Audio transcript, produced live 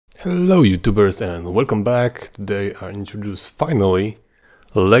Hello YouTubers and welcome back. Today I introduce finally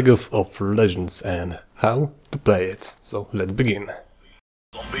League of Legends and how to play it. So let's begin.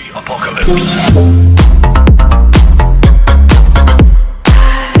 Zombie apocalypse.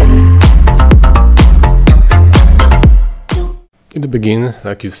 In the beginning,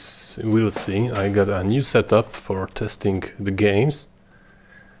 like you will see, I got a new setup for testing the games.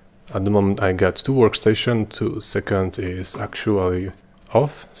 At the moment I got two workstations, second is actually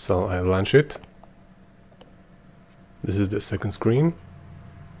off, so I launch it. This is the second screen.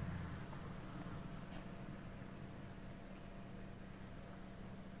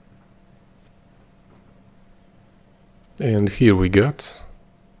 And here we got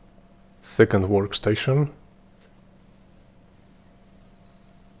second workstation.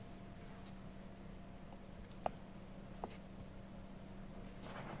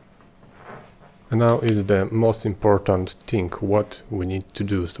 And now is the most important thing, what we need to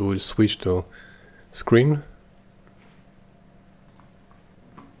do. So we'll switch to screen.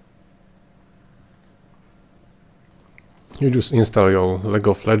 You just install your League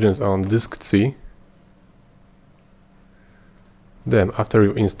of Legends on disk C. Then after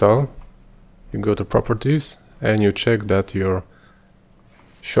you install, you go to properties and you check that your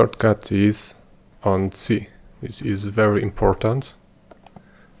shortcut is on C. This is very important.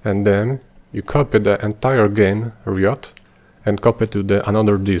 And then you copy the entire game, RIOT, and copy to the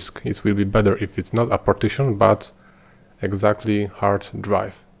another disk. It will be better if it's not a partition, but exactly hard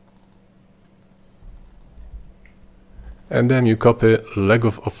drive. And then you copy League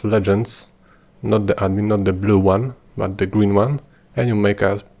of Legends, not the admin, not the blue one, but the green one, and you make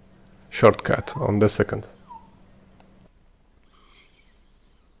a shortcut on the second.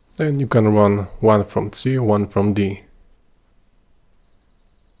 Then you can run one from C, one from D.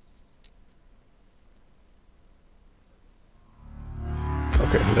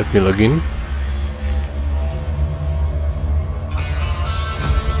 Okay, let me log in.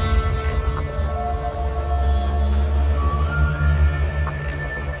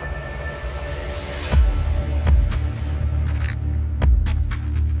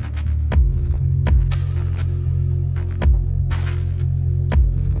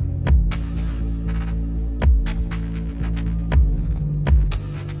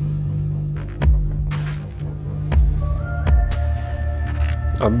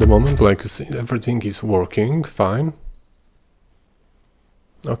 At the moment, like you see, everything is working fine.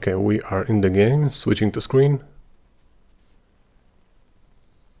 Okay, we are in the game, switching to screen.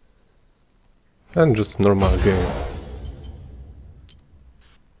 And just normal game.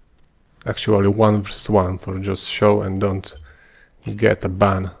 Actually 1 versus 1 for just show and don't get a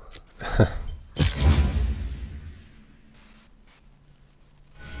ban.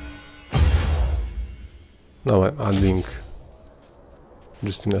 Now I'm adding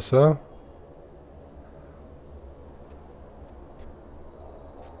Justinessa.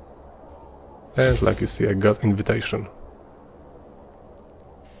 And like you see, I got invitation.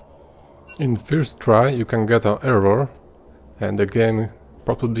 In first try you can get an error and the game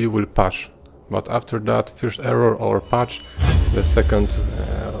probably will patch. But after that first error or patch, the second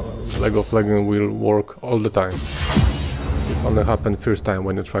League of Legends will work all the time. This only happens first time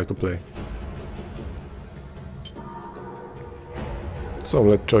when you try to play. So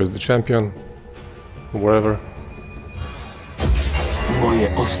let's choose the champion, wherever.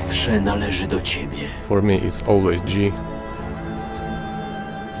 Moje ostrze należy do ciebie. For me it's always G.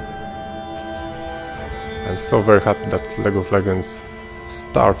 I'm so very happy that League of Legends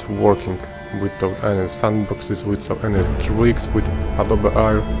start working without any sandboxes, without any tricks with Adobe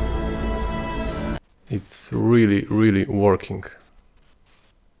Air. It's really working.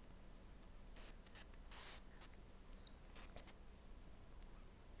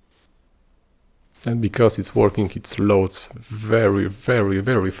 And because it's working, it loads very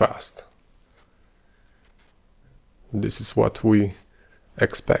fast. This is what we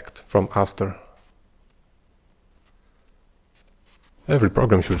expect from Aster. Every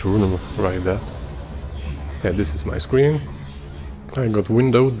program should run like that. Yeah, this is my screen. I got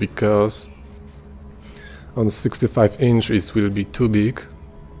windowed because on 65-inch it will be too big.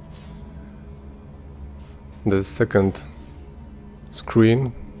 The second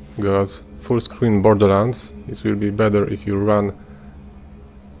screen got full screen Borderlands. It will be better if you run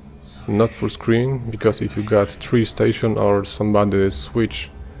not full screen, because if you got 3 station or somebody switch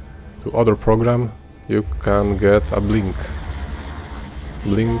to other program, you can get a blink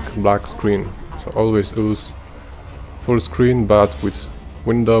black screen. So always use full screen but with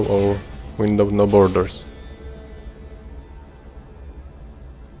window or window no borders.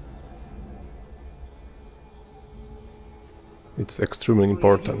 It's extremely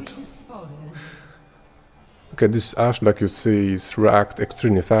important. Okay, this Ash, like you see, is react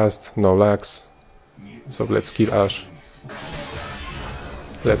extremely fast, no lags. So let's kill Ash.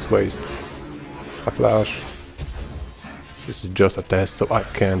 Let's waste a flash. This is just a test, so I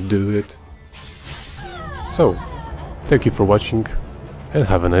can't do it. So, thank you for watching and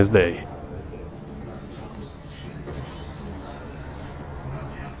have a nice day.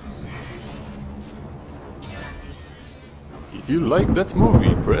 If you like that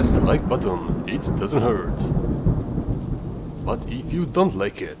movie, press like button, it doesn't hurt. But if you don't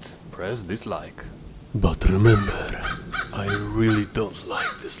like it, press dislike. But remember, I really don't like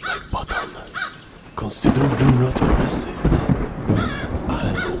dislike button. Consider do not press it.